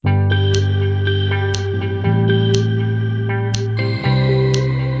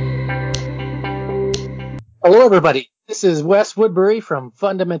Hello, everybody. This is Wes Woodbury from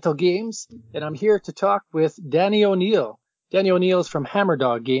Fundamental Games, and I'm here to talk with Danny O'Neill. Danny O'Neill is from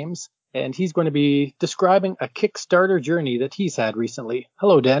Hammerdog Games, and he's going to be describing a Kickstarter journey that he's had recently.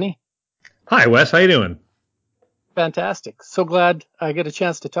 Hello, Danny. Hi, Wes. How you doing? Fantastic. So glad I get a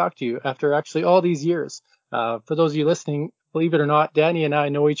chance to talk to you after actually all these years. For those of you listening, believe it or not, Danny and I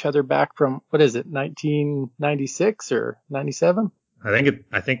know each other back from, 1996 or 97?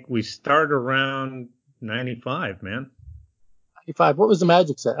 I think we started around 95, man. 95. What was the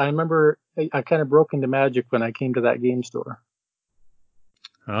Magic set? I remember I kind of broke into Magic when I came to that game store.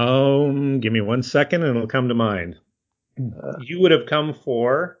 Give me 1 second and it'll come to mind. You would have come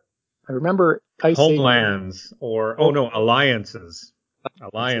for I remember Homelands or Alliances.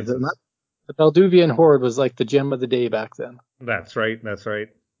 Alliances. The Balduvian Horde was like the gem of the day back then. That's right.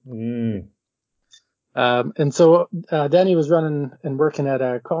 And so Danny was running and working at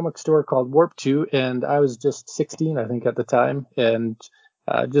a comic store called Warp 2, and I was just 16, I think, at the time, and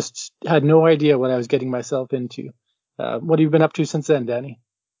just had no idea what I was getting myself into. What have you been up to since then, Danny?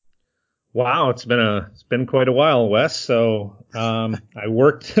 Wow, it's been quite a while, Wes. So I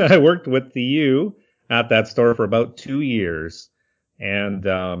worked with the U at that store for about 2 years,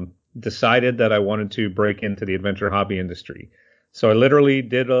 and decided that I wanted to break into the adventure hobby industry. So I literally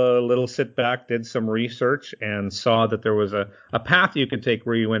did a little sit back, did some research, and saw that there was a path you could take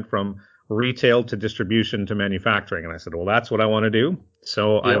where you went from retail to distribution to manufacturing. And I said, well, that's what I want to do.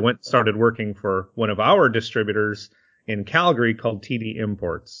 So I started working for one of our distributors in Calgary called TD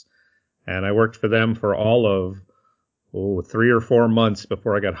Imports. And I worked for them for all of 3 or 4 months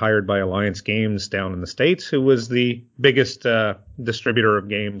before I got hired by Alliance Games down in the States, who was the biggest distributor of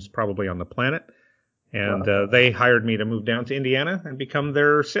games probably on the planet. And they hired me to move down to Indiana and become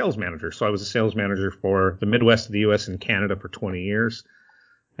their sales manager. So I was a sales manager for the Midwest of the U.S. and Canada for 20 years.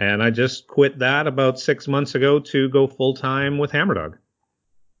 And I just quit that about 6 months ago to go full-time with Hammerdog.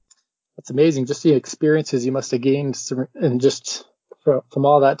 That's amazing. Just the experiences you must have gained and just from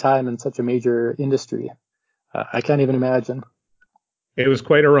all that time in such a major industry. I can't even imagine. It was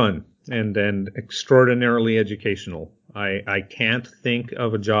quite a run and extraordinarily educational. I can't think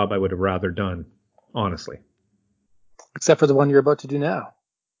of a job I would have rather done. Honestly. Except for the one you're about to do now.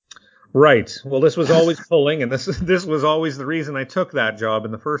 Right. Well, this was always pulling, and this was always the reason I took that job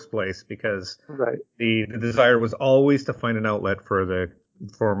in the first place, because the desire was always to find an outlet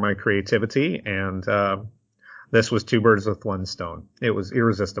for my creativity, and this was 2 birds with 1 stone. It was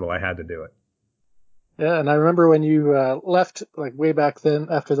irresistible. I had to do it. Yeah, and I remember when you left, like way back then,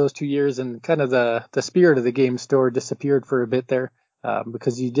 after those 2 years, and kind of the spirit of the game store disappeared for a bit there,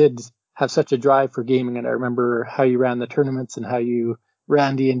 because you did have such a drive for gaming, and I remember how you ran the tournaments and how you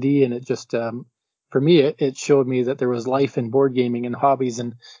ran D&D, and it just for me it showed me that there was life in board gaming and hobbies.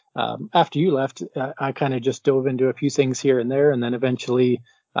 And after you left, I kind of just dove into a few things here and there, and then eventually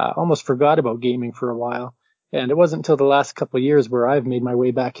almost forgot about gaming for a while. And it wasn't until the last couple of years where I've made my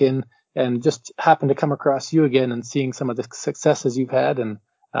way back in and just happened to come across you again and seeing some of the successes you've had, and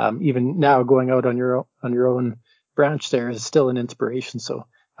even now going out on your own branch there is still an inspiration. So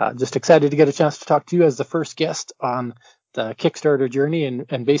just excited to get a chance to talk to you as the first guest on the Kickstarter journey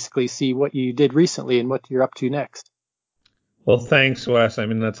and basically see what you did recently and what you're up to next. Well, thanks, Wes. I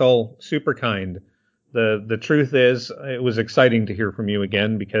mean, that's all super kind. The truth is, it was exciting to hear from you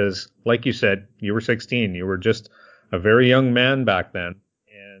again because, like you said, you were 16. You were just a very young man back then.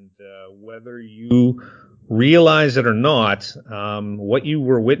 And whether you realize it or not, what you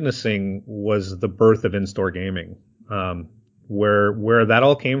were witnessing was the birth of in-store gaming. Where that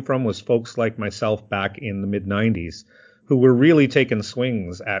all came from was folks like myself back in the mid-90s who were really taking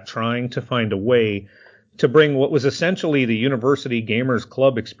swings at trying to find a way to bring what was essentially the university gamers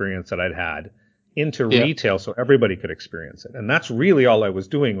club experience that I'd had into retail so everybody could experience it. And that's really all I was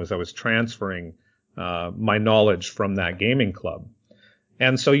doing, was I was transferring my knowledge from that gaming club.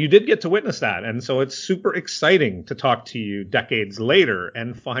 And so you did get to witness that. And so it's super exciting to talk to you decades later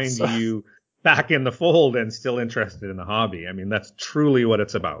and find you back in the fold and still interested in the hobby. I mean, that's truly what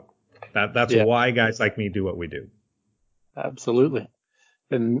it's about. That's why guys like me do what we do. Absolutely.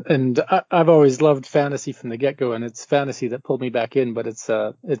 And I've always loved fantasy from the get-go, and it's fantasy that pulled me back in, but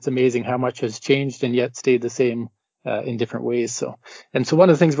it's amazing how much has changed and yet stayed the same in different ways. So one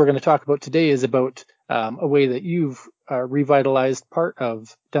of the things we're going to talk about today is about a way that you've revitalized part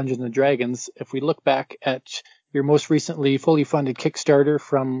of Dungeons and Dragons. If we look back at your most recently fully funded Kickstarter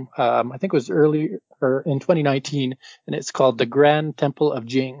from, I think it was earlier or in 2019, and it's called The Grand Temple of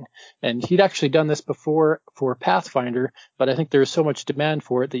Jing. And he'd actually done this before for Pathfinder, but I think there was so much demand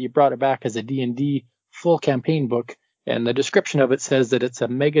for it that you brought it back as a D&D full campaign book. And the description of it says that it's a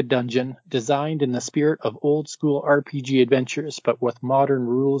mega dungeon designed in the spirit of old school RPG adventures, but with modern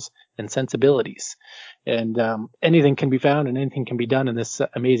rules and sensibilities. And anything can be found and anything can be done in this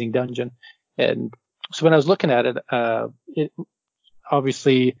amazing dungeon. And so when I was looking at it, it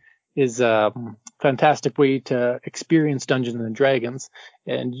obviously is a fantastic way to experience Dungeons and Dragons.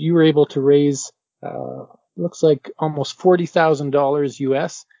 And you were able to raise, looks like almost $40,000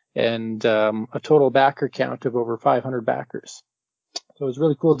 US and a total backer count of over 500 backers. So it was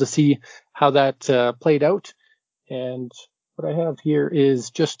really cool to see how that played out. And what I have here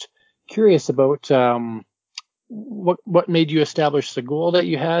is just curious about what made you establish the goal that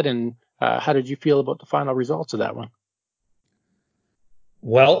you had, and how did you feel about the final results of that one?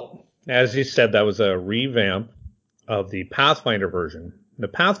 Well, as you said, that was a revamp of the Pathfinder version. The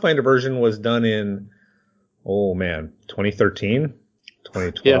Pathfinder version was done in, 2013,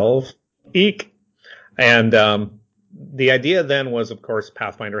 2012. Yeah. Eek. And the idea then was, of course,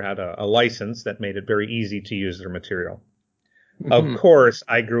 Pathfinder had a license that made it very easy to use their material. Mm-hmm. Of course,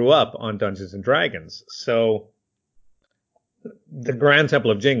 I grew up on Dungeons and Dragons, so the Grand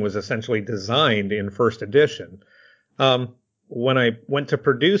Temple of Jing was essentially designed in first edition. When I went to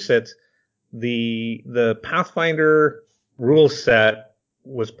produce it, the Pathfinder rule set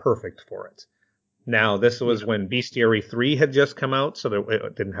was perfect for it. Now, this was when Bestiary 3 had just come out, so that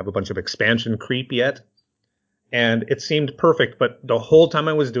it didn't have a bunch of expansion creep yet. And it seemed perfect, but the whole time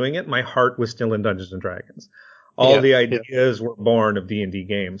I was doing it, my heart was still in Dungeons and Dragons. All the ideas were born of D&D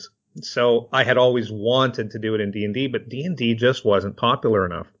games. So I had always wanted to do it in D&D, but D&D just wasn't popular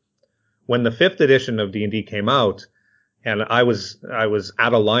enough. When the 5th edition of D&D came out, and I was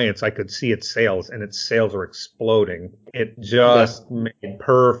at Alliance, I could see its sales, and its sales were exploding. It just made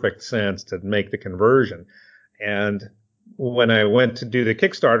perfect sense to make the conversion. And when I went to do the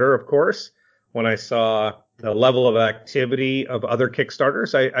Kickstarter, of course, when I saw the level of activity of other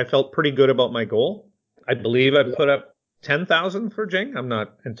Kickstarters, I felt pretty good about my goal. I believe I put up 10,000 for Jing. I'm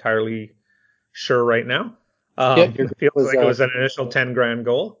not entirely sure right now. It feels like it was an initial 10 grand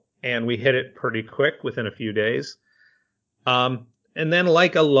goal, and we hit it pretty quick within a few days. And then,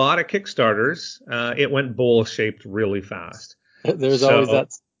 like a lot of Kickstarters, it went bowl-shaped really fast. There's always that.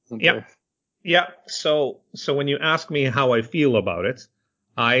 Yeah. So when you ask me how I feel about it,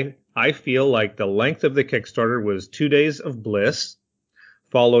 I feel like the length of the Kickstarter was 2 days of bliss,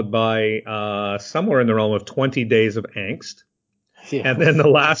 followed by somewhere in the realm of 20 days of angst. Yeah. And then the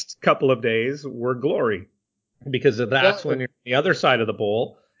last couple of days were glory, because that's when you're on the other side of the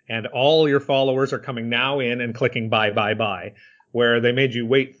bowl and all your followers are coming now in and clicking buy, where they made you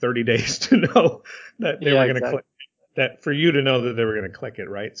wait 30 days to know that they were going to click that, for you to know that they were going to click it,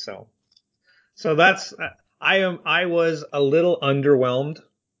 right? So that's, I was a little underwhelmed.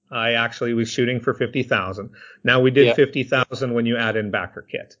 I actually was shooting for 50,000. Now we did 50,000 when you add in backer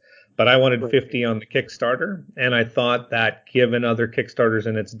kit, but I wanted 50 on the Kickstarter, and I thought that given other Kickstarters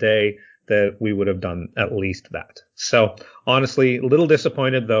in its day, that we would have done at least that. So honestly, a little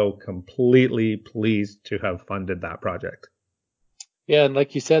disappointed, though completely pleased to have funded that project. Yeah, and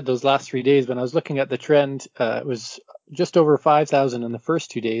like you said, those last 3 days, when I was looking at the trend, it was just over 5,000 in the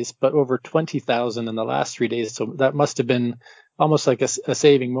first 2 days, but over 20,000 in the last 3 days. So that must have been almost like a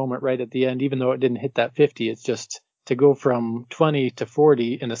saving moment right at the end, even though it didn't hit that 50. It's just to go from 20 to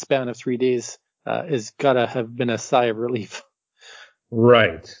 40 in a span of 3 days is gotta have been a sigh of relief.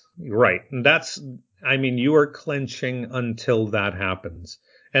 Right. And you are clenching until that happens.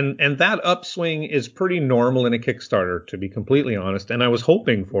 And that upswing is pretty normal in a Kickstarter, to be completely honest. And I was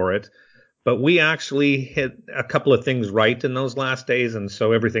hoping for it, but we actually hit a couple of things right in those last days. And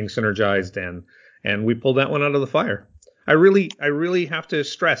so everything synergized and we pulled that one out of the fire. I really have to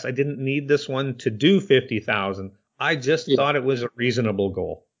stress, I didn't need this one to do 50,000. I just thought it was a reasonable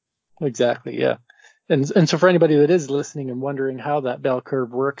goal. Exactly. Yeah. And so for anybody that is listening and wondering how that bell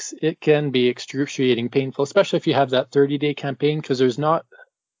curve works, it can be excruciating painful, especially if you have that 30-day campaign, because there's not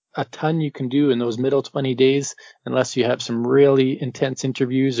a ton you can do in those middle 20 days unless you have some really intense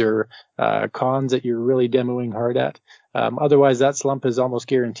interviews or cons that you're really demoing hard at. Otherwise, that slump is almost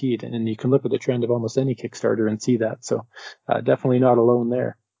guaranteed, and you can look at the trend of almost any Kickstarter and see that. So definitely not alone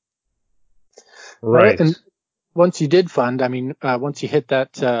there. Right. And once you did fund, once you hit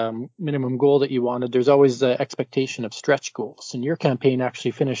that minimum goal that you wanted, there's always the expectation of stretch goals. And your campaign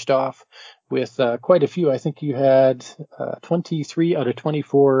actually finished off with quite a few. I think you had 23 out of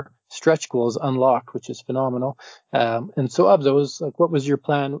 24 stretch goals unlocked, which is phenomenal. And so of those, like, what was your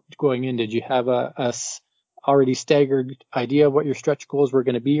plan going in? Did you have a already staggered idea of what your stretch goals were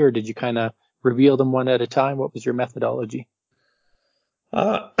going to be, or did you kind of reveal them one at a time? What was your methodology?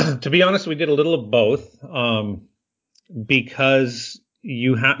 To be honest, we did a little of both. because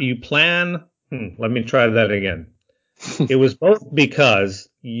you plan. Let me try that again. It was both because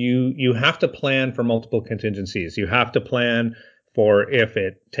you have to plan for multiple contingencies. You have to plan for if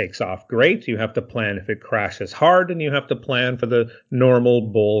it takes off great. You have to plan if it crashes hard, and you have to plan for the normal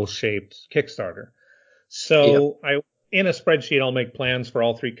bowl-shaped Kickstarter. So in a spreadsheet, I'll make plans for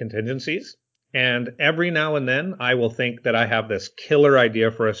all three contingencies. And every now and then I will think that I have this killer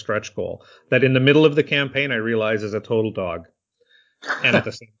idea for a stretch goal that in the middle of the campaign I realize is a total dog. And at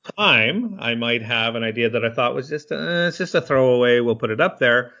the same time, I might have an idea that I thought was it's just a throwaway. We'll put it up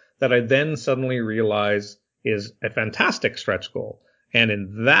there, that I then suddenly realize is a fantastic stretch goal. And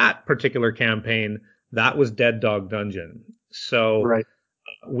in that particular campaign, that was Dead Dog Dungeon. So Right.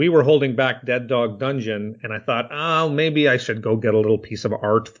 We were holding back Dead Dog Dungeon, and I thought, oh, maybe I should go get a little piece of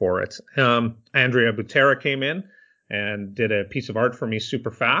art for it. Andrea Butera came in and did a piece of art for me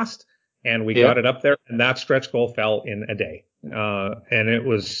super fast, and we got it up there, and that stretch goal fell in a day. And it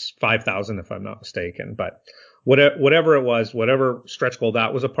was 5,000 if I'm not mistaken. But whatever it was, whatever stretch goal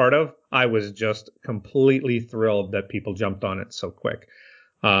that was a part of, I was just completely thrilled that people jumped on it so quick.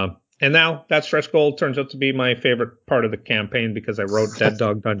 And now that stretch goal turns out to be my favorite part of the campaign because I wrote Dead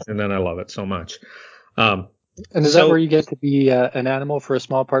Dog Dungeon and I love it so much. And is that where you get to be an animal for a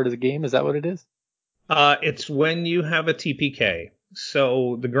small part of the game? Is that what it is? It's when you have a TPK.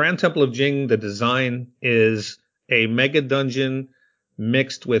 So the Grand Temple of Jing, the design is a mega dungeon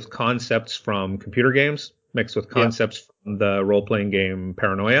mixed with concepts from computer games, mixed with concepts from the role-playing game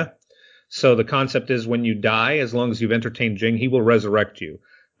Paranoia. So the concept is when you die, as long as you've entertained Jing, he will resurrect you.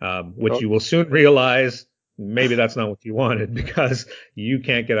 Which you will soon realize maybe that's not what you wanted because you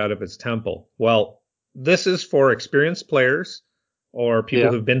can't get out of its temple. Well, this is for experienced players or people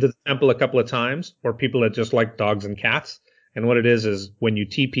who've been to the temple a couple of times or people that just like dogs and cats. And what it is when you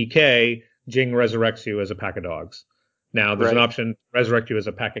TPK, Jing resurrects you as a pack of dogs. Now, there's an option to resurrect you as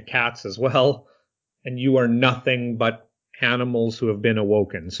a pack of cats as well. And you are nothing but animals who have been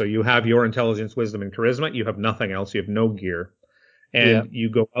awoken. So you have your intelligence, wisdom, and charisma. You have nothing else. You have no gear. And you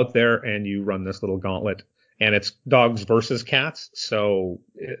go out there and you run this little gauntlet. And it's dogs versus cats. So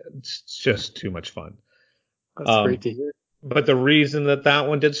it's just too much fun. That's great to hear. But the reason that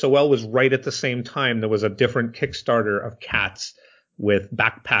one did so well was right at the same time there was a different Kickstarter of cats with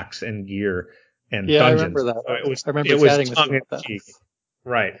backpacks and gear and dungeons. I remember that. So I remember chatting with you about that.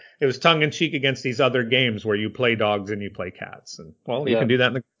 Right. It was tongue in cheek against these other games where you play dogs and you play cats. And you can do that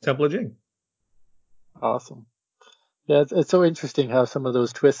in the Temple of Jing. Awesome. Yeah, it's so interesting how some of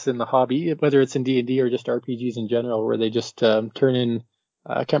those twists in the hobby, whether it's in D&D or just RPGs in general, where they just turn in,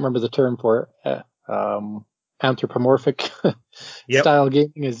 I can't remember the term for it, anthropomorphic style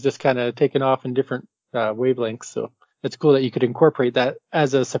gaming is just kind of taken off in different wavelengths. So it's cool that you could incorporate that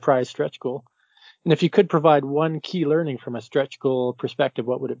as a surprise stretch goal. And if you could provide one key learning from a stretch goal perspective,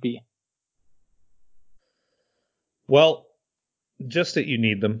 what would it be? Well, just that you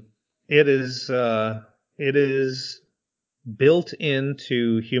need them. It is built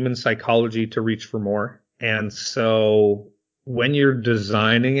into human psychology to reach for more. And so when you're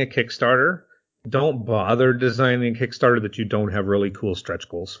designing a Kickstarter, don't bother designing a Kickstarter that you don't have really cool stretch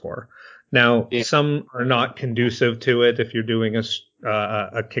goals for. Now, some are not conducive to it. If you're doing a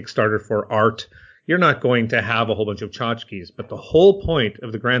Kickstarter for art, you're not going to have a whole bunch of tchotchkes. But the whole point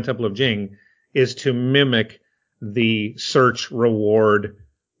of the Grand Temple of Jing is to mimic the search reward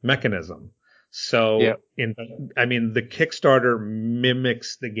mechanism. So the Kickstarter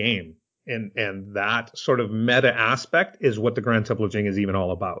mimics the game, and that sort of meta aspect is what the Grand Temple of Jing is even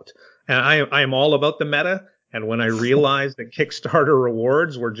all about. And I am all about the meta. And when I realized that Kickstarter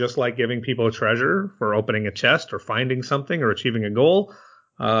rewards were just like giving people a treasure for opening a chest or finding something or achieving a goal,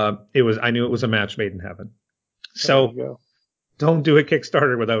 I knew it was a match made in heaven. So don't do a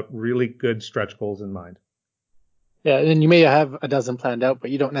Kickstarter without really good stretch goals in mind. Yeah, and you may have a dozen planned out,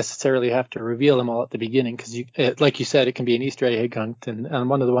 but you don't necessarily have to reveal them all at the beginning because, like you said, it can be an Easter egg hunt. And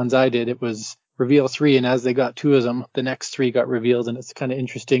one of the ones I did, it was reveal 3, and as they got 2 of them, the next 3 got revealed. And it's kind of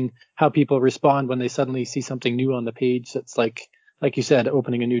interesting how people respond when they suddenly see something new on the page. It's like you said,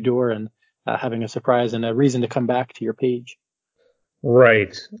 opening a new door and having a surprise and a reason to come back to your page.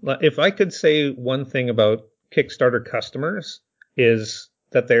 Right. If I could say one thing about Kickstarter customers is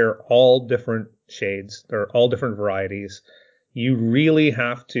that they're all different shades. They're all different varieties. You really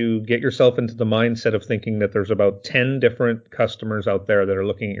have to get yourself into the mindset of thinking that there's about 10 different customers out there that are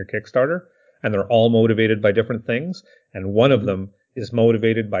looking at your Kickstarter, and they're all motivated by different things. And one of them is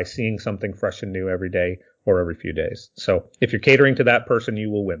motivated by seeing something fresh and new every day or every few days. So if you're catering to that person,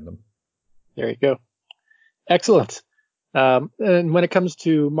 you will win them. There you go. Excellent. And when it comes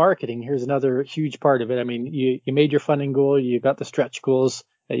to marketing, here's another huge part of it. I mean, you made your funding goal, you got the stretch goals,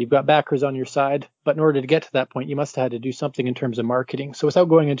 you've got backers on your side, but in order to get to that point, you must have had to do something in terms of marketing. So without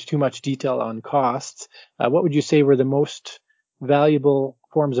going into too much detail on costs, what would you say were the most valuable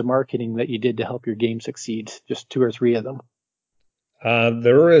forms of marketing that you did to help your game succeed? Just two or three of them.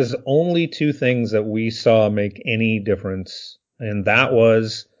 There is only two things that we saw make any difference, and that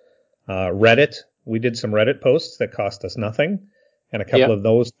was Reddit. We did some Reddit posts that cost us nothing, and a couple Yeah, of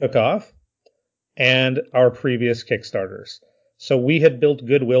those took off, and our previous Kickstarters. So we had built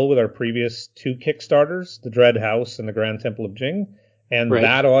goodwill with our previous two Kickstarters, the Dread House and the Grand Temple of Jing, and right.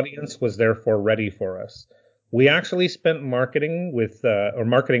 that audience was therefore ready for us. We actually spent marketing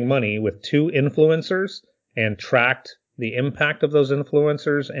money with two influencers and tracked the impact of those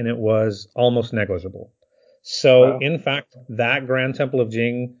influencers, and it was almost negligible. So, Wow. in fact, that Grand Temple of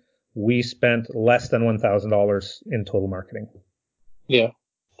Jing, we spent less than $1,000 in total marketing. Yeah.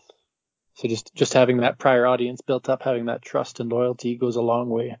 So just having that prior audience built up, having that trust and loyalty goes a long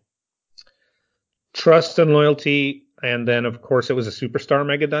way. Trust and loyalty, and then of course it was a superstar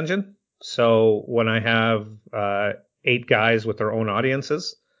mega dungeon. So when I have 8 guys with their own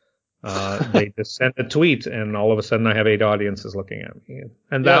audiences, they just send a tweet, and all of a sudden I have 8 audiences looking at me,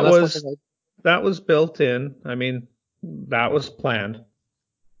 and Yeah, that and that's one was thing. that was built in. I mean, that was planned.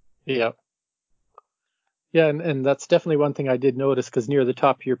 Yeah. Yeah, and that's definitely one thing I did notice because near the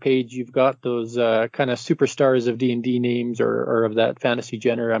top of your page, you've got those kind of superstars of D&D names or of that fantasy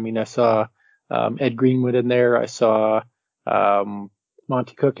genre. I mean, I saw Ed Greenwood in there. I saw um,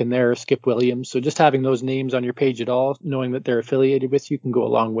 Monty Cook in there, Skip Williams. So just having those names on your page at all, knowing that they're affiliated with you, can go a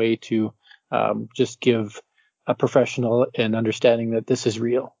long way to just give a professional an understanding that this is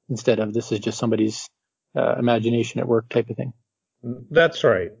real instead of this is just somebody's imagination at work type of thing. That's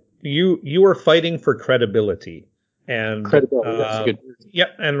right. You are fighting for credibility, and Credibility, that's a good word. yeah,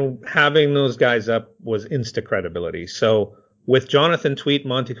 and having those guys up was insta credibility. So with Jonathan Tweet,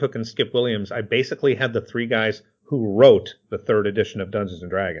 Monty Cook, and Skip Williams, I basically had the 3 guys who wrote the third edition of Dungeons and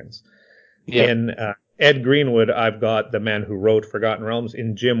Dragons. Yeah. In Ed Greenwood, I've got the man who wrote Forgotten Realms.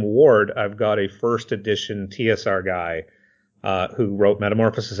 In Jim Ward, I've got a first edition TSR guy who wrote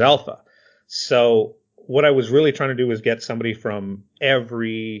Metamorphosis Alpha. So what I was really trying to do was get somebody from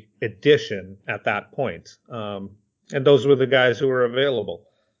every edition at that point. And those were the guys who were available.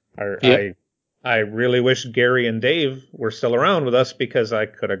 I, Yeah. I, I really wish Gary and Dave were still around with us because I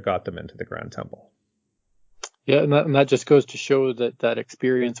could have got them into the Grand Temple. Yeah, and that just goes to show that that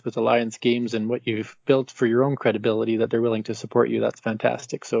experience with Alliance Games and what you've built for your own credibility, that they're willing to support you. That's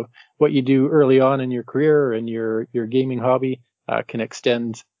fantastic. So what you do early on in your career and your gaming hobby can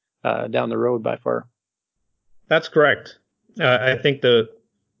extend down the road by far. That's correct. I think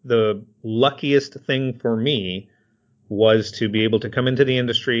the luckiest thing for me was to be able to come into the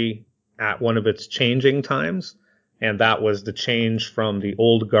industry at one of its changing times, and that was the change from the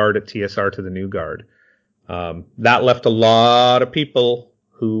old guard at TSR to the new guard. That left a lot of people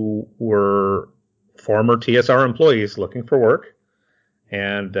who were former TSR employees looking for work,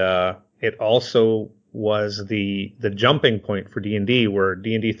 and it also was the jumping point for D&D, where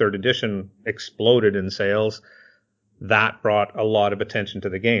D&D Third Edition exploded in sales. That brought a lot of attention to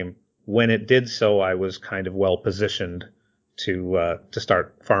the game. When it did so, I was kind of well positioned to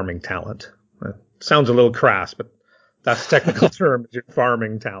start farming talent. Sounds a little crass, but that's the technical term. You're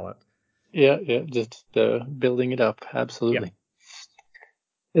farming talent. Yeah, yeah, just building it up. Yeah. Absolutely.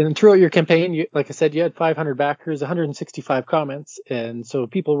 And throughout your campaign, like I said, you had 500 backers, 165 comments, and so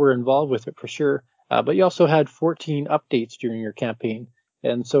people were involved with it for sure. But you also had 14 updates during your campaign.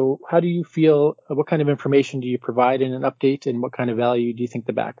 And so, how do you feel? What kind of information do you provide in an update, and what kind of value do you think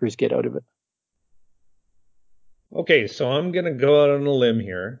the backers get out of it? Okay, so I'm going to go out on a limb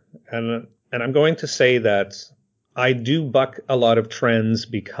here, and I'm going to say that I do buck a lot of trends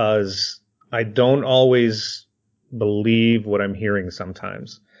because I don't always believe what I'm hearing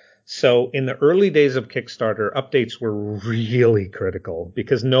sometimes. So in the early days of Kickstarter, updates were really critical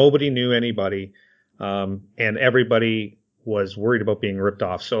because nobody knew anybody, and everybody was worried about being ripped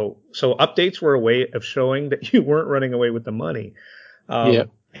off. So updates were a way of showing that you weren't running away with the money. Yeah,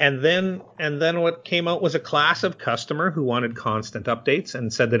 And then what came out was a class of customer who wanted constant updates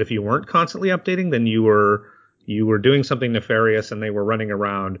and said that if you weren't constantly updating, then you were doing something nefarious, and they were running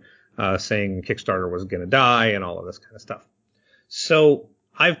around saying Kickstarter was going to die and all of this kind of stuff. So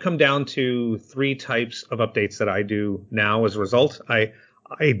I've come down to 3 types of updates that I do now as a result.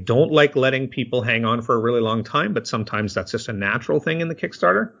 I don't like letting people hang on for a really long time, but sometimes that's just a natural thing in the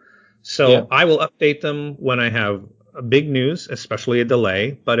Kickstarter. yeah, So I will update them when I have a big news, especially a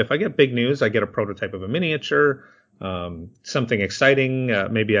delay. But if I get big news, I get a prototype of a miniature. something exciting.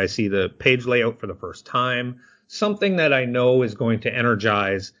 Maybe I see the page layout for the first time, something that I know is going to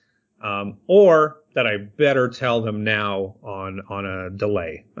energize, or that I better tell them now on a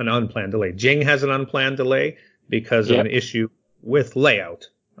delay, an unplanned delay. Jing has an unplanned delay because of an issue with layout,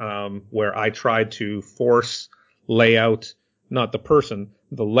 where I tried to force layout, not the person,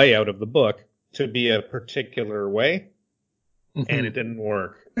 the layout of the book to be a particular way, and it didn't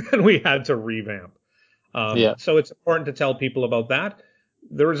work, and we had to revamp. So it's important to tell people about that.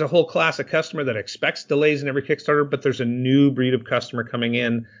 There is a whole class of customer that expects delays in every Kickstarter, but there's a new breed of customer coming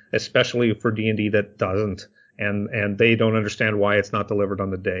in, especially for D&D, that doesn't, and they don't understand why it's not delivered on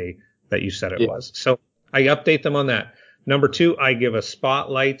the day that you said it was. So I update them on that. Number two, I give a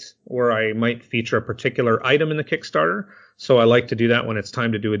spotlight where I might feature a particular item in the Kickstarter. So I like to do that when it's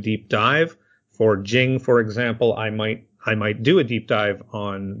time to do a deep dive. For Jing, for example, I might do a deep dive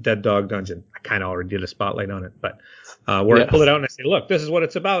on Dead Dog Dungeon. I kind of already did a spotlight on it, but where I pull it out and I say, look, this is what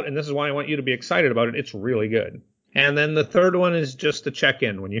it's about, and this is why I want you to be excited about it. It's really good. And then the third one is just to check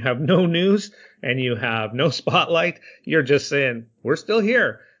in. When you have no news and you have no spotlight, you're just saying, we're still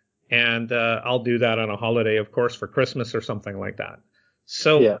here. And I'll do that on a holiday, of course, for Christmas or something like that.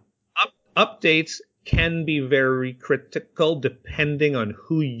 So updates can be very critical depending on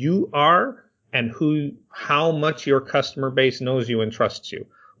who you are and how much your customer base knows you and trusts you.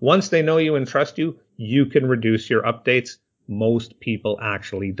 Once they know you and trust you, you can reduce your updates. Most people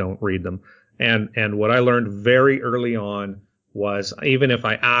actually don't read them. And what I learned very early on was, even if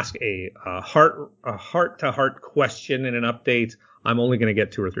I ask a heart-to-heart question in an update, I'm only going to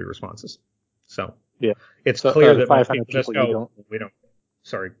get 2 or 3 responses. So it's clear that most people just go, we don't.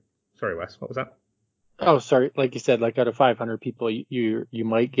 Sorry, Wes. What was that? Oh, sorry. Like you said, like out of 500 people, you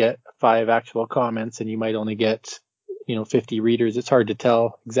might get 5 actual comments, and you might only get 50 readers. It's hard to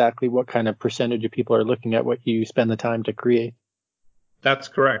tell exactly what kind of percentage of people are looking at what you spend the time to create. That's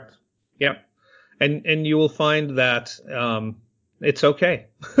correct. Yeah. And you will find that it's okay.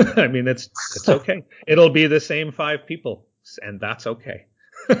 I mean, it's okay. It'll be the same 5 people, and that's okay.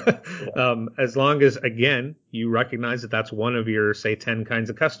 As long as, again, you recognize that that's one of your, say, 10 kinds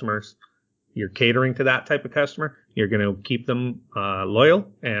of customers. You're catering to that type of customer. You're going to keep them loyal,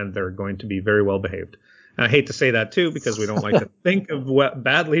 and they're going to be very well behaved. And I hate to say that, too, because we don't like to think of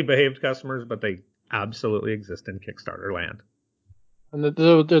badly behaved customers, but they absolutely exist in Kickstarter land. And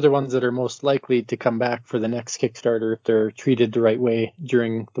they're the ones that are most likely to come back for the next Kickstarter if they're treated the right way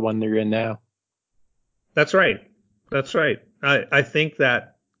during the one they're in now. That's right. I think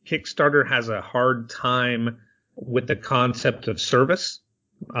that Kickstarter has a hard time with the concept of service.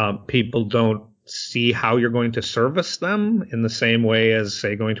 People don't see how you're going to service them in the same way as,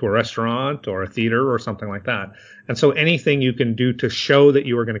 say, going to a restaurant or a theater or something like that. And so anything you can do to show that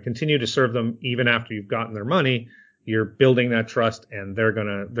you are going to continue to serve them even after you've gotten their money, you're building that trust, and they're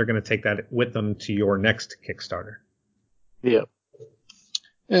gonna take that with them to your next Kickstarter. Yeah.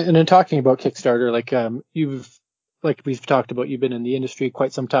 And in talking about Kickstarter, like we've talked about, you've been in the industry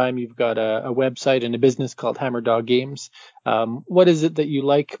quite some time. You've got a website and a business called Hammer Dog Games. What is it that you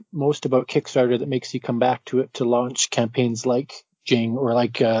like most about Kickstarter that makes you come back to it to launch campaigns like Jing or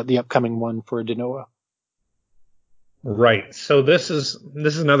like the upcoming one for Denoa? Right. So this is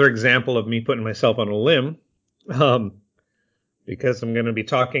another example of me putting myself on a limb, because I'm going to be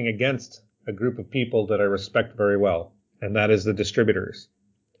talking against a group of people that I respect very well, and that is the distributors.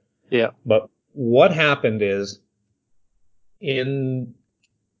 Yeah. But what happened is, in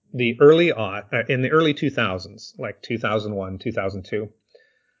the early 2000s, like 2001, 2002,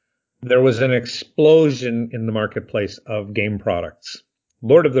 there was an explosion in the marketplace of game products.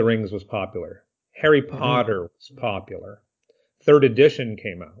 Lord of the Rings was popular. Harry Potter was popular. 3rd edition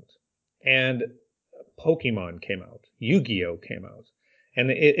came out. And Pokemon came out. Yu-Gi-Oh came out. And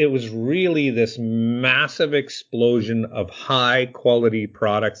it was really this massive explosion of high quality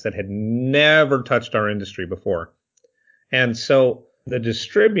products that had never touched our industry before. And so the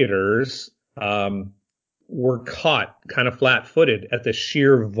distributors were caught kind of flat-footed at the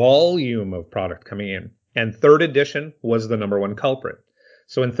sheer volume of product coming in. And 3rd edition was the number one culprit.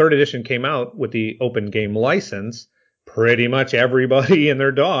 So when 3rd edition came out with the open game license, pretty much everybody and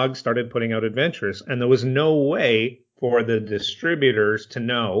their dog started putting out adventures. And there was no way for the distributors to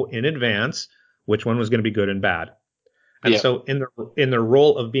know in advance which one was going to be good and bad. And so in their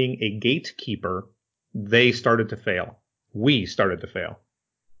role of being a gatekeeper, they started to fail. We started to fail.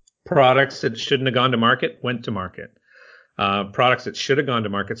 Products that shouldn't have gone to market went to market. Products that should have gone to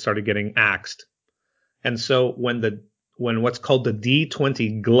market started getting axed. And so when what's called the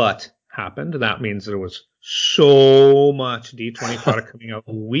D20 glut happened, that means there was so much D20 product coming out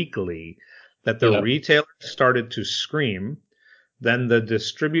weekly that the retailers started to scream. Then the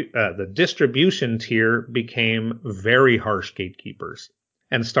distribution tier became very harsh gatekeepers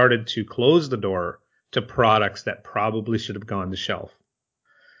and started to close the door to products that probably should have gone to shelf.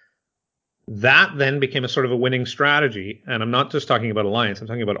 That then became a sort of a winning strategy. And I'm not just talking about Alliance, I'm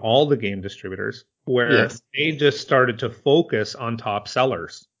talking about all the game distributors, where they just started to focus on top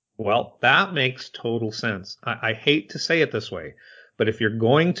sellers. Well, that makes total sense. I hate to say it this way, but if you're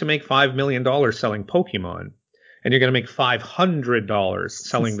going to make $5 million selling Pokemon, and you're going to make $500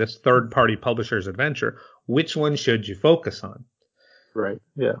 selling this third-party publisher's adventure, which one should you focus on? Right.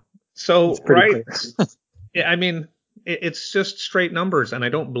 Yeah. So, right. Yeah, I mean, it's just straight numbers, and I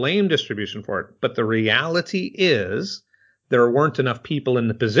don't blame distribution for it. But the reality is there weren't enough people in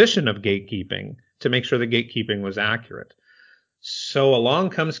the position of gatekeeping to make sure the gatekeeping was accurate. So along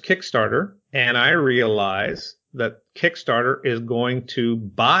comes Kickstarter, and I realize that Kickstarter is going to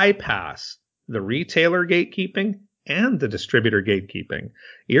bypass the retailer gatekeeping and the distributor gatekeeping.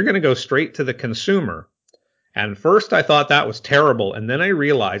 You're going to go straight to the consumer. And first I thought that was terrible. And then I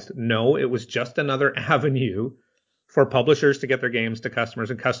realized, no, it was just another avenue for publishers to get their games to customers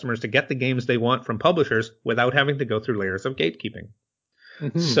and customers to get the games they want from publishers without having to go through layers of gatekeeping.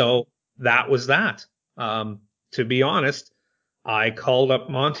 Mm-hmm. So that was that. To be honest, I called up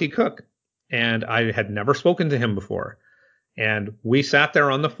Monty Cook, and I had never spoken to him before. And we sat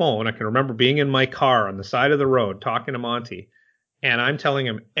there on the phone. I can remember being in my car on the side of the road talking to Monty. And I'm telling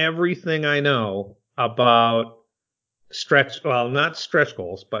him everything I know about not stretch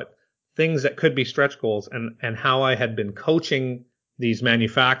goals, but things that could be stretch goals, and how I had been coaching these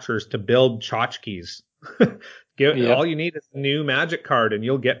manufacturers to build tchotchkes. All you need is a new magic card and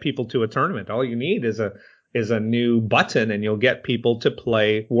you'll get people to a tournament. All you need is a new button and you'll get people to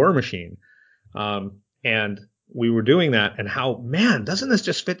play War Machine. And we were doing that, and doesn't this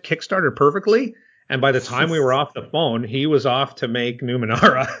just fit Kickstarter perfectly? And by the time we were off the phone, he was off to make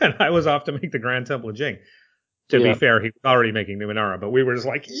Numenera, and I was off to make the Grand Temple of Jing. To be fair, he was already making Numenera, but we were just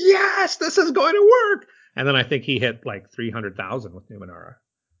like, yes, this is going to work. And then I think he hit like 300,000 with Numenera,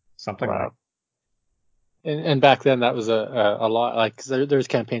 something like that. And back then that was a lot. Like, 'cause there's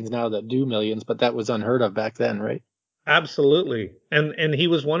campaigns now that do millions, but that was unheard of back then, right? Absolutely. And he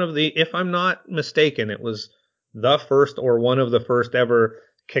was one of the, if I'm not mistaken, it was the first or one of the first ever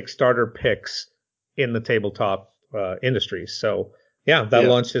Kickstarter picks in the tabletop industry. So that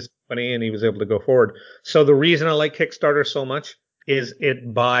launched his company and he was able to go forward. So the reason I like Kickstarter so much is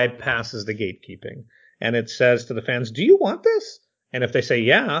it bypasses the gatekeeping, and it says to the fans, do you want this? And if they say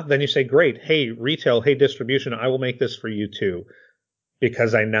yeah, then you say, great. Hey, retail, hey, distribution, I will make this for you too,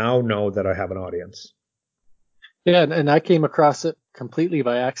 because I now know that I have an audience. Yeah, and I came across it completely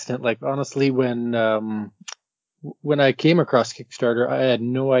by accident. Like, honestly, when I came across Kickstarter, I had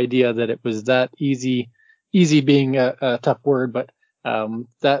no idea that it was that easy. Easy being a tough word, but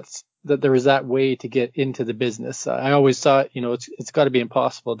that there was that way to get into the business. I always thought, it's got to be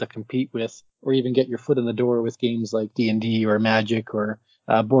impossible to compete with or even get your foot in the door with games like D&D or Magic or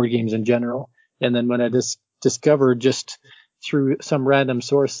board games in general. And then when I discovered just through some random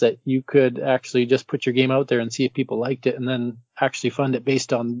source that you could actually just put your game out there and see if people liked it and then actually fund it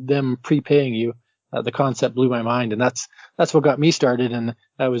based on them prepaying you, the concept blew my mind. And that's what got me started. And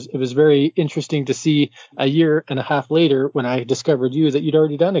it was very interesting to see a year and a half later when I discovered you that you'd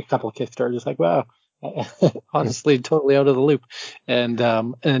already done a couple of Kickstarters. It's like, wow, honestly, totally out of the loop. And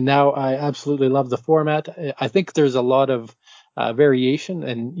now I absolutely love the format. I think there's a lot of variation,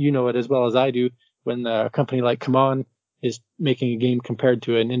 and you know it as well as I do, when a company like CMON is making a game compared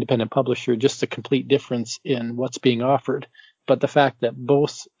to an independent publisher, just a complete difference in what's being offered. But the fact that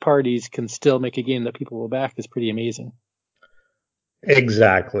both parties can still make a game that people will back is pretty amazing.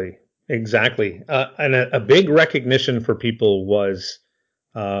 Exactly. And a big recognition for people was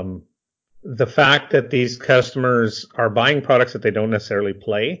the fact that these customers are buying products that they don't necessarily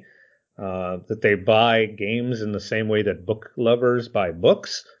play, that they buy games in the same way that book lovers buy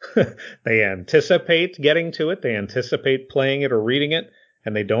books. They anticipate getting to it. They anticipate playing it or reading it,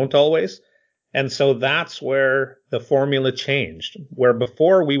 and they don't always. And so that's where the formula changed, where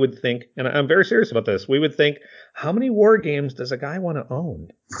before we would think, and I'm very serious about this, we would think, how many war games does a guy want to own?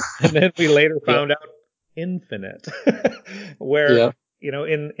 And then we later found out infinite, where,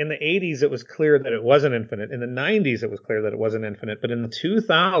 in the 80s, it was clear that it wasn't infinite. In the 90s, it was clear that it wasn't infinite. But in the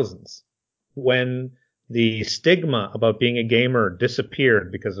 2000s, when the stigma about being a gamer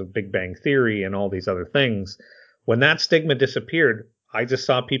disappeared because of Big Bang Theory and all these other things, when that stigma disappeared, I just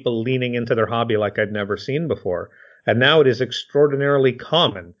saw people leaning into their hobby like I'd never seen before. And now it is extraordinarily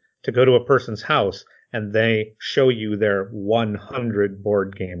common to go to a person's house and they show you their 100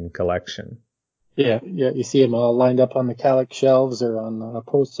 board game collection. Yeah. You see them all lined up on the Calyx shelves or on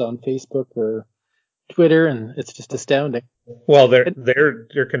posts on Facebook or Twitter, and it's just astounding. Well, And,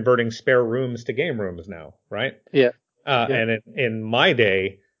 they're converting spare rooms to game rooms now, right? yeah, yeah, And in my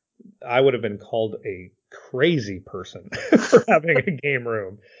day, I would have been called a crazy person for having a game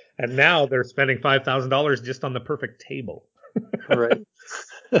room. And now they're spending $5,000 just on the perfect table. right.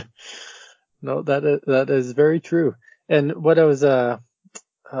 No, that is very true. And what I was there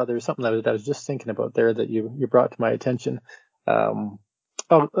was something that I was just thinking about there that you brought to my attention. Um,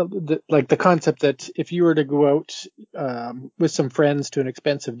 like the concept that if you were to go out with some friends to an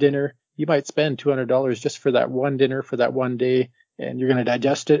expensive dinner, you might spend $200 just for that one dinner for that one day, and you're going to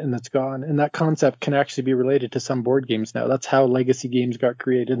digest it and it's gone. And that concept can actually be related to some board games now. That's how legacy games got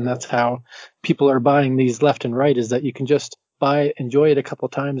created, and that's how people are buying these left and right. Is that you can just buy, enjoy it a couple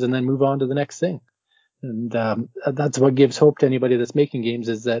times, and then move on to the next thing. And that's what gives hope to anybody that's making games,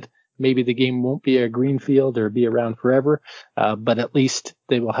 is that maybe the game won't be a greenfield or be around forever, but at least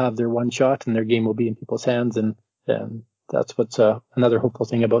they will have their one shot and their game will be in people's hands. And that's what's another hopeful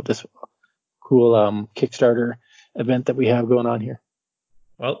thing about this cool Kickstarter event that we have going on here.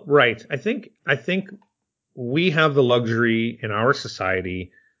 Well, right. I think we have the luxury in our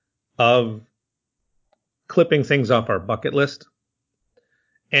society of clipping things off our bucket list.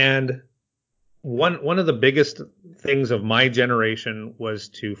 And one of the biggest things of my generation was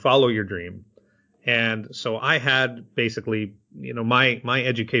to follow your dream. And so I had basically, my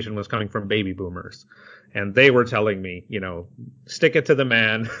education was coming from baby boomers, and they were telling me, stick it to the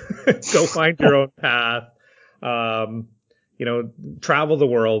man, go find your own path, um, travel the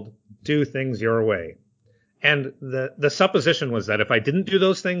world, do things your way. And the supposition was that if I didn't do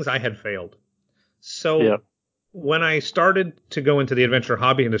those things, I had failed. Yeah. So when I started to go into the adventure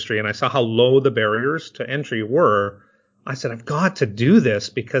hobby industry and I saw how low the barriers to entry were, I said, I've got to do this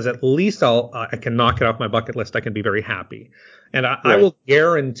because at least I can knock it off my bucket list. I can be very happy. And I Right. will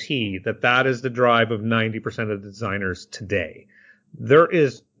guarantee that that is the drive of 90% of the designers today. There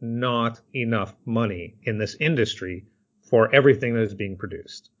is not enough money in this industry for everything that is being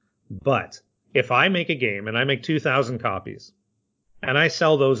produced. But if I make a game and I make 2,000 copies and I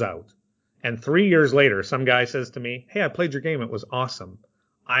sell those out, and 3 years later, some guy says to me, hey, I played your game. It was awesome.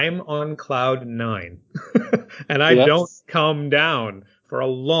 I'm on cloud 9 and I don't Yes. come down for a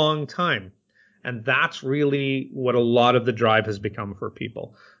long time. And that's really what a lot of the drive has become for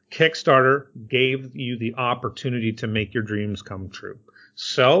people. Kickstarter gave you the opportunity to make your dreams come true.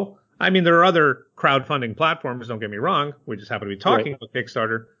 So, I mean, there are other crowdfunding platforms, don't get me wrong. We just happen to be Right. talking about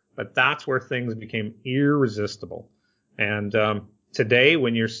Kickstarter, but that's where things became irresistible. And today,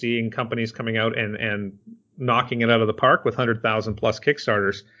 when you're seeing companies coming out and knocking it out of the park with 100,000 plus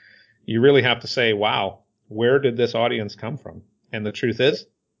Kickstarters, you really have to say, wow, where did this audience come from? And the truth is,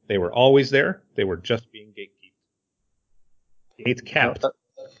 they were always there. They were just being gate No, kept.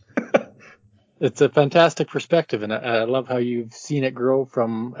 it's a fantastic perspective, and I love how you've seen it grow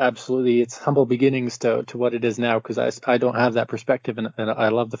from absolutely its humble beginnings to what it is now, because I don't have that perspective, and I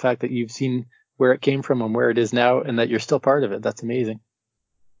love the fact that you've seen where it came from and where it is now, and that you're still part of it. That's amazing.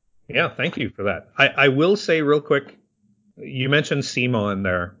 Yeah, thank you for that. I will say real quick, you mentioned CMON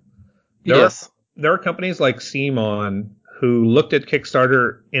there. There are Yes. there are companies like CMON who looked at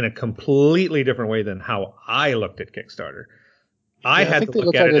Kickstarter in a completely different way than how I looked at Kickstarter. I Yeah, I had think to they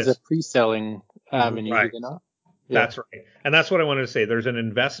look look at at it it as a as pre-selling avenue, do right. they not? Yeah, That's right. And that's what I wanted to say. There's an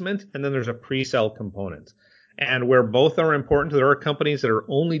investment and then there's a pre-sell component. And where both are important, there are companies that are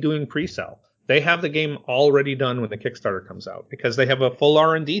only doing pre-sell. They have the game already done when the Kickstarter comes out because they have a full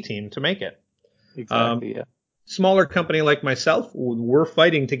R&D team to make it. Um, exactly. Yeah. Smaller company like myself, we're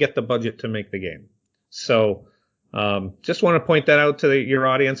fighting to get the budget to make the game. So just want to point that out to your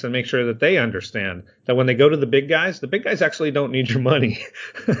audience and make sure that they understand that when they go to the big guys actually don't need your money.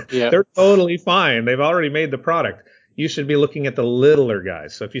 Yeah. They're totally fine. They've already made the product. You should be looking at the littler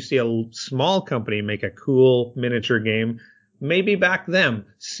guys. So if you see a small company make a cool miniature game, maybe back them.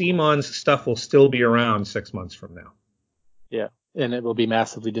 CMON's stuff will still be around 6 months from now. Yeah. And it will be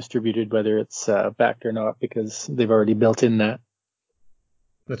massively distributed, whether it's backed or not, because they've already built in that.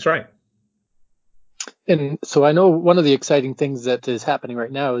 That's right. And so I know one of the exciting things that is happening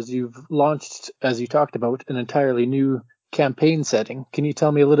right now is you've launched, as you talked about, an entirely new campaign setting. Can you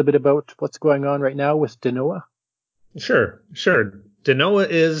tell me a little bit about what's going on right now with Denoa? Sure. Denoa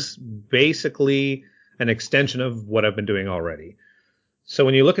is basically an extension of what I've been doing already. So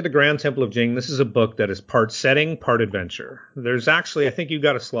when you look at the Grand Temple of Jing, this is a book that is part setting, part adventure. There's actually, I think you've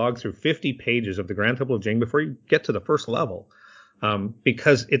got to slog through 50 pages of the Grand Temple of Jing before you get to the first level.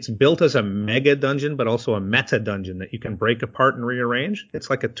 Because it's built as a mega dungeon, but also a meta dungeon that you can break apart and rearrange. It's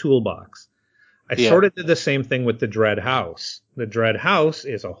like a toolbox. I Yeah. sort of did the same thing with the Dread House. The Dread House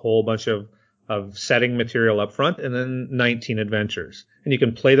is a whole bunch of setting material up front and then 19 adventures. And you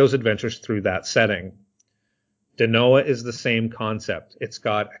can play those adventures through that setting. Denoa is the same concept. It's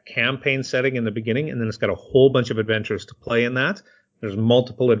got a campaign setting in the beginning, and then it's got a whole bunch of adventures to play in that. There's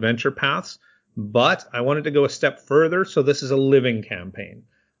multiple adventure paths, but I wanted to go a step further, so this is a living campaign.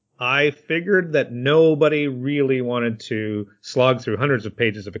 I figured that nobody really wanted to slog through hundreds of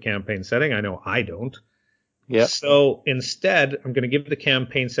pages of a campaign setting. I know I don't. Yeah. So instead, I'm going to give the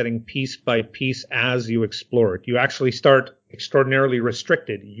campaign setting piece by piece as you explore it. You actually start extraordinarily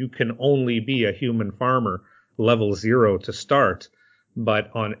restricted. You can only be a human farmer level 0 to start.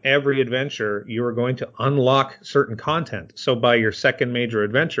 But on every adventure, you are going to unlock certain content. So by your second major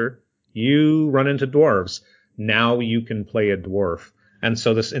adventure, you run into dwarves. Now you can play a dwarf. And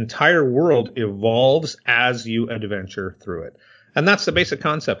so this entire world evolves as you adventure through it. And that's the basic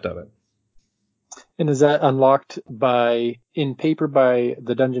concept of it. And is that unlocked in paper by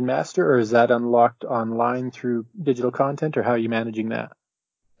the Dungeon Master, or is that unlocked online through digital content, or how are you managing that?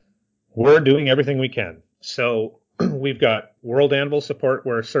 We're doing everything we can. So we've got World Anvil support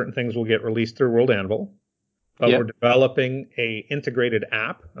where certain things will get released through World Anvil, but we're developing a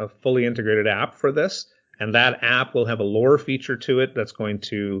fully integrated app for this. And that app will have a lore feature to it that's going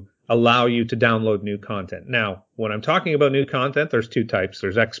to allow you to download new content. Now, when I'm talking about new content, there's two types.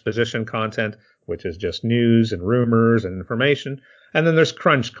 There's exposition content, which is just news and rumors and information. And then there's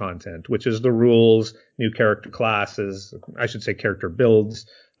crunch content, which is the rules, new character classes, I should say character builds,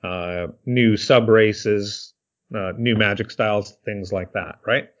 new sub races, new magic styles, things like that,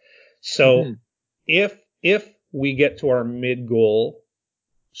 right? So if we get to our mid goal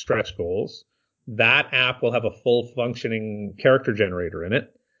stretch goals, that app will have a full functioning character generator in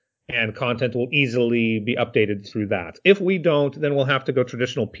it, and content will easily be updated through that. If we don't, then we'll have to go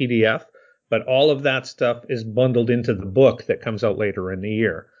traditional PDF, but all of that stuff is bundled into the book that comes out later in the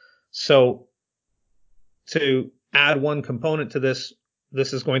year. So to add one component to this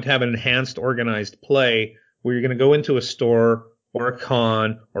is going to have an enhanced organized play where you're going to go into a store or a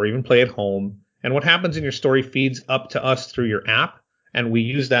con or even play at home. And what happens in your story feeds up to us through your app, and we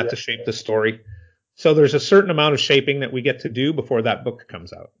use that to shape the story. So there's a certain amount of shaping that we get to do before that book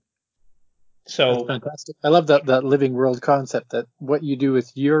comes out. So that's fantastic. I love that living world concept, that what you do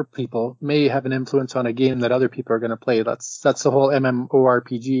with your people may have an influence on a game that other people are going to play. That's the whole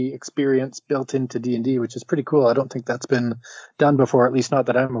MMORPG experience built into D&D, which is pretty cool. I don't think that's been done before, at least not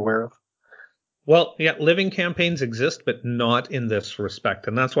that I'm aware of. Well, yeah, living campaigns exist, but not in this respect,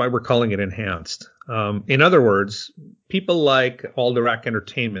 and that's why we're calling it enhanced. In other words, people like Alderac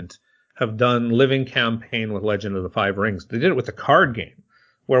Entertainment have done living campaign with Legend of the Five Rings. They did it with a card game,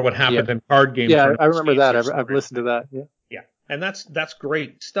 where what happened in card game. Yeah, I remember that. I've listened to that. Yeah, and that's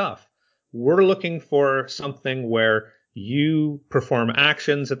great stuff. We're looking for something where you perform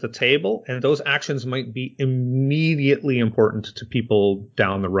actions at the table, and those actions might be immediately important to people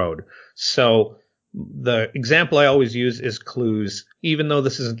down the road. So the example I always use is clues. Even though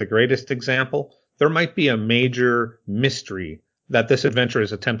this isn't the greatest example, there might be a major mystery that this adventure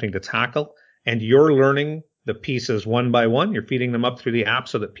is attempting to tackle, and you're learning the pieces one by one. You're feeding them up through the app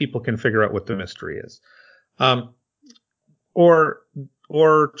so that people can figure out what the mystery is.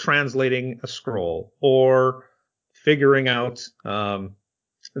 Or translating a scroll, or figuring out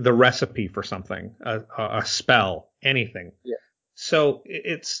the recipe for something, a spell, anything. Yeah. So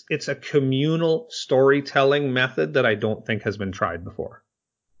it's a communal storytelling method that I don't think has been tried before.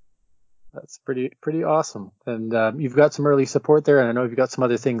 That's pretty awesome. And you've got some early support there, and I know you've got some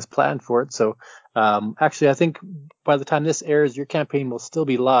other things planned for it. So actually, I think by the time this airs, your campaign will still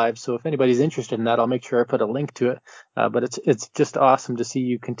be live. So if anybody's interested in that, I'll make sure I put a link to it. But it's just awesome to see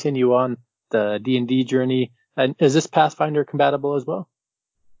you continue on the D&D journey. And is this Pathfinder compatible as well?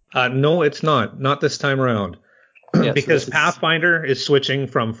 No, it's not. Not this time around. Yeah, because Pathfinder is switching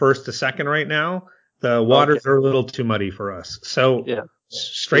from first to second right now. The waters are a little too muddy for us. So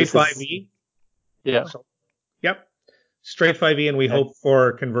straight 5e. Yeah. So, yep. Straight 5e, and we hope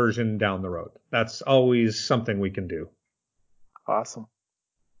for conversion down the road. That's always something we can do. Awesome.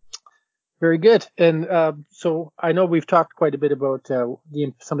 Very good. And so I know we've talked quite a bit about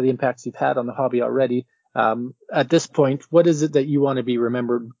some of the impacts you've had on the hobby already. At this point, what is it that you want to be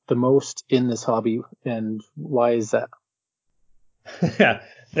remembered the most in this hobby, and why is that? Yeah,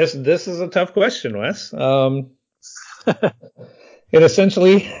 this is a tough question, Wes. It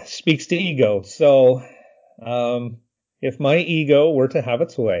essentially speaks to ego. So if my ego were to have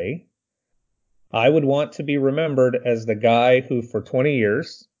its way, I would want to be remembered as the guy who for 20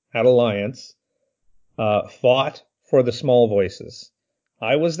 years at Alliance fought for the small voices.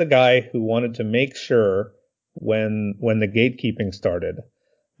 I was the guy who wanted to make sure when the gatekeeping started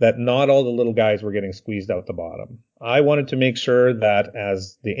that not all the little guys were getting squeezed out the bottom. I wanted to make sure that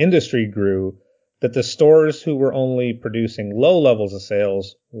as the industry grew, that the stores who were only producing low levels of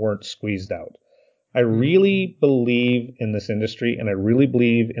sales weren't squeezed out. I really believe in this industry and I really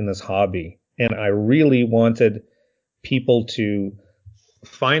believe in this hobby. And I really wanted people to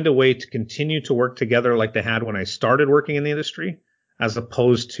find a way to continue to work together like they had when I started working in the industry, as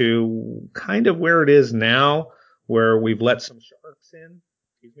opposed to kind of where it is now, where we've let some sharks in.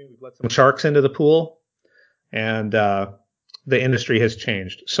 We've let some sharks into the pool, and the industry has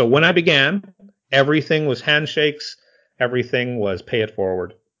changed. So when I began, everything was handshakes, everything was pay it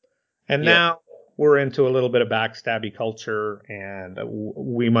forward. And now we're into a little bit of backstabby culture and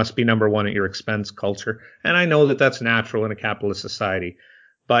we must be number one at your expense culture. And I know that that's natural in a capitalist society,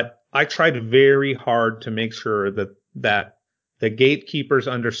 but I tried very hard to make sure that the gatekeepers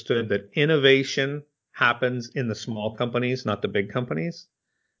understood that innovation happens in the small companies, not the big companies,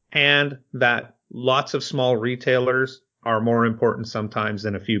 and that lots of small retailers are more important sometimes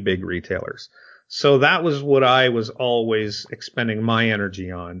than a few big retailers. So that was what I was always expending my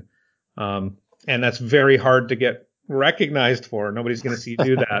energy on. And that's very hard to get recognized for. Nobody's going to see you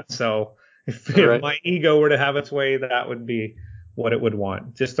do that. So if my ego were to have its way, that would be what it would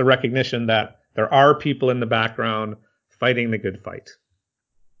want. Just the recognition that there are people in the background fighting the good fight.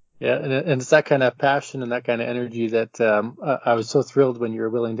 Yeah, and it's that kind of passion and that kind of energy that I was so thrilled when you were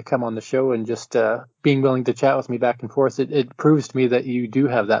willing to come on the show and just being willing to chat with me back and forth. It proves to me that you do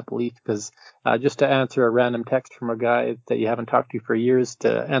have that belief, because just to answer a random text from a guy that you haven't talked to for years,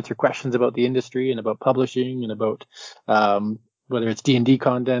 to answer questions about the industry and about publishing and about whether it's D&D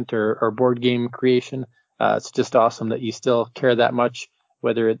content or board game creation, it's just awesome that you still care that much,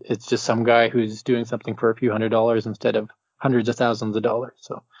 whether it's just some guy who's doing something for a few $100s instead of hundreds of thousands of dollars.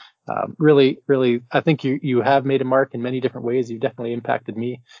 So really, I think you have made a mark in many different ways. You've definitely impacted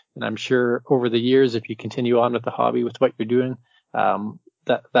me. And I'm sure over the years, if you continue on with the hobby, with what you're doing,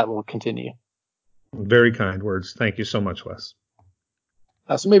 that will continue. Very kind words. Thank you so much, Wes.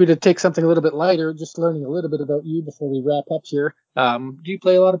 So maybe to take something a little bit lighter, just learning a little bit about you before we wrap up here. Do you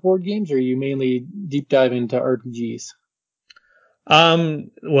play a lot of board games, or are you mainly deep dive into RPGs?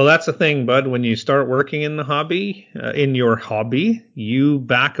 Well, that's the thing, bud. When you start working in the hobby, in your hobby, you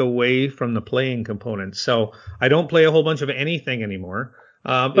back away from the playing component. So I don't play a whole bunch of anything anymore.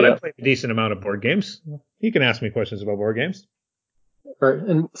 But I play a decent amount of board games. You can ask me questions about board games. Right.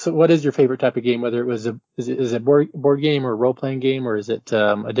 And so what is your favorite type of game? Whether it was is it board game or role playing game, or is it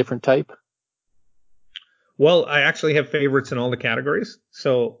a different type? Well, I actually have favorites in all the categories.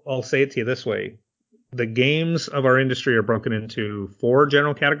 So I'll say it to you this way. The games of our industry are broken into 4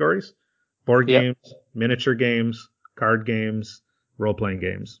 general categories: board games, miniature games, card games, role-playing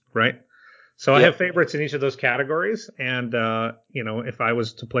games, right? So I have favorites in each of those categories. And, if I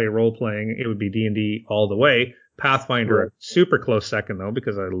was to play role-playing, it would be D&D all the way. Pathfinder, a super close second, though,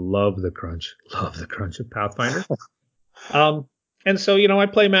 because I love the crunch of Pathfinder. And so, I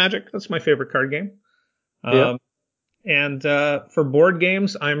play Magic. That's my favorite card game. And for board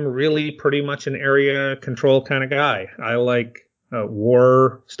games, I'm really pretty much an area control kind of guy. I like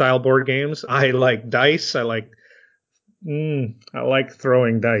war style board games. I like dice. I like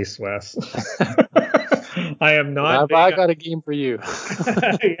throwing dice, Wes. I am not. I got a game for you.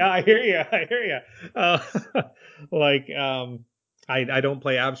 Yeah, I hear you. I don't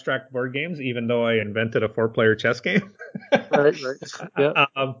play abstract board games, even though I invented a 4-player chess game. Right. Yeah.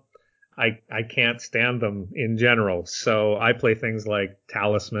 I can't stand them in general. So I play things like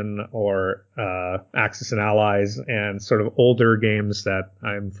Talisman or Axis and Allies and sort of older games that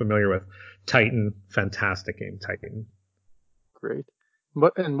I'm familiar with. Titan, fantastic game, Titan. Great.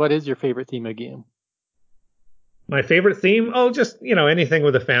 What is your favorite theme of game? My favorite theme? Oh, just, anything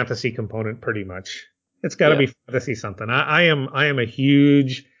with a fantasy component, pretty much. It's got to be fantasy something. I am a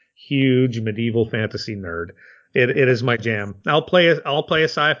huge medieval fantasy nerd. It is my jam. I'll play a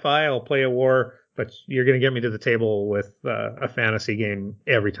sci-fi, I'll play a war, but you're going to get me to the table with a fantasy game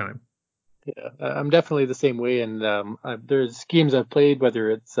every time. Yeah, I'm definitely the same way. And there's games I've played, whether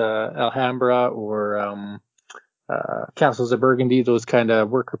it's Alhambra or Castles of Burgundy, those kind of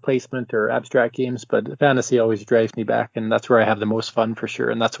worker placement or abstract games. But fantasy always drives me back, and that's where I have the most fun for sure.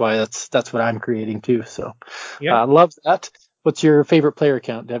 And that's why that's what I'm creating too. So love that. What's your favorite player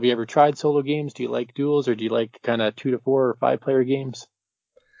count? Have you ever tried solo games? Do you like duels, or do you like kind of 2 to 4 or 5 player games?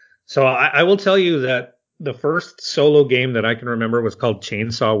 So I will tell you that the first solo game that I can remember was called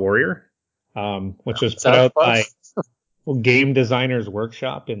Chainsaw Warrior, which was put out by Game Designers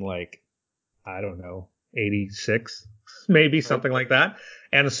Workshop in I don't know, 86. maybe Right. something like that.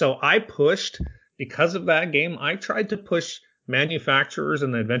 And so because of that game, I tried to push manufacturers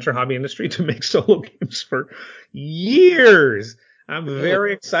in the adventure hobby industry to make solo games for years. I'm Really?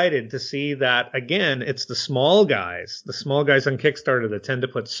 very excited to see that again. It's the small guys on Kickstarter that tend to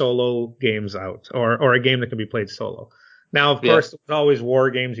put solo games out, or a game that can be played solo. Now, of Yeah. course, there's always war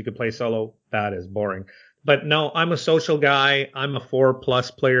games you could play solo. That is boring. But no, I'm a social guy. I'm a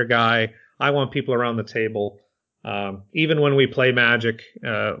 4+ player guy. I want people around the table. Even when we play Magic,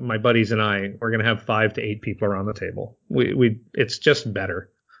 my buddies and I, we're gonna have 5 to 8 people around the table. It's just better.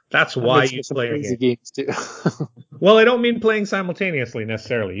 That's That why makes you for some play a game. crazy games too. Well, I don't mean playing simultaneously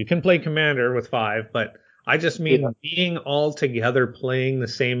necessarily. You can play Commander with 5, but I just Yeah. mean being all together playing the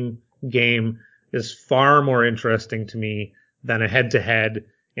same game is far more interesting to me than a head-to-head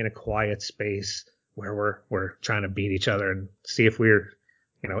in a quiet space where we're trying to beat each other and see if we're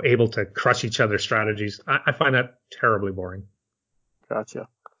able to crush each other's strategies. I find that terribly boring. Gotcha.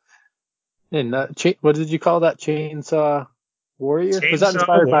 And what did you call that? Chainsaw Warrior? Was that Chainsaw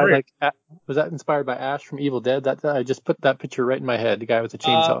inspired by Warrior. was that inspired by Ash from Evil Dead? That I just put that picture right in my head. The guy with the Uh,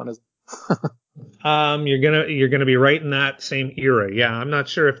 chainsaw on his. you're gonna be right in that same era. Yeah, I'm not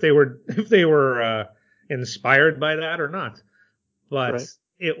sure if they were inspired by that or not, but Right.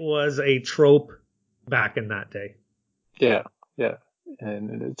 it was a trope back in that day. Yeah. Yeah.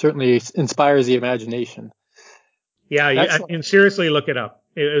 And it certainly inspires the imagination. Yeah, I Excellent. mean seriously, look it up.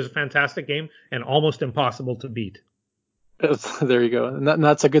 It was a fantastic game and almost impossible to beat. There you go. And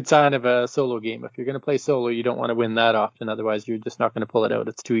that's a good sign of a solo game. If you're going to play solo, you don't want to win that often. Otherwise, you're just not going to pull it out.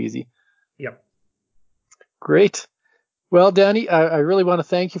 It's too easy. Yep. Great. Well, Danny, I really want to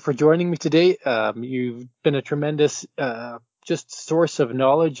thank you for joining me today. You've been a tremendous just source of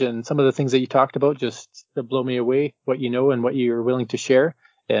knowledge, and some of the things that you talked about just blow me away, what you know and what you're willing to share.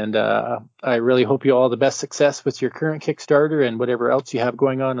 And I really hope you all the best success with your current Kickstarter and whatever else you have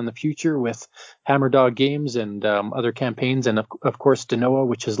going on in the future with Hammer Dog Games and other campaigns, and of course Denoa,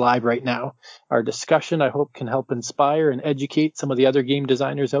 which is live right now. Our discussion, I hope, can help inspire and educate some of the other game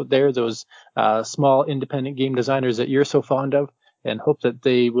designers out there, those small independent game designers that you're so fond of, and hope that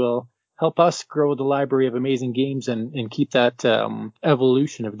they will help us grow the library of amazing games and keep that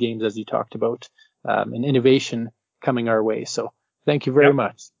evolution of games, as you talked about, and innovation coming our way. So thank you very Yep.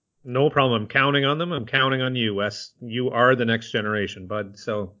 much. No problem. I'm counting on them. I'm counting on you, Wes. You are the next generation, bud.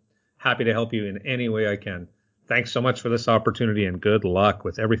 So happy to help you in any way I can. Thanks so much for this opportunity and good luck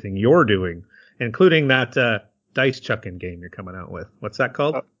with everything you're doing, including that dice chucking game you're coming out with. What's that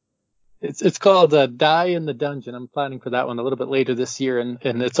called? It's called Die in the Dungeon. I'm planning for that one a little bit later this year, and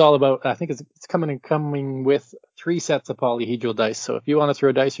it's all about. I think it's coming with 3 sets of polyhedral dice. So if you want to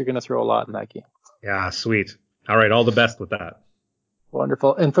throw dice, you're going to throw a lot in that game. Yeah, sweet. All right, all the best with that.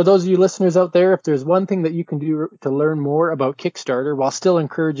 Wonderful. And for those of you listeners out there, if there's one thing that you can do to learn more about Kickstarter while still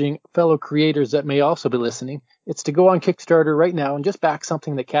encouraging fellow creators that may also be listening, it's to go on Kickstarter right now and just back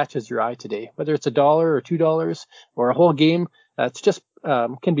something that catches your eye today. Whether it's $1 or $2 or a whole game, it's just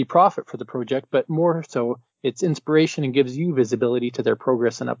can be profit for the project, but more so it's inspiration and gives you visibility to their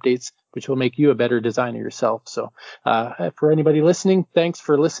progress and updates, which will make you a better designer yourself. So for anybody listening, thanks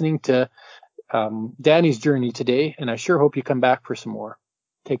for listening to Danny's journey today, and I sure hope you come back for some more.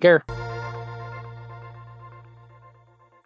 Take care.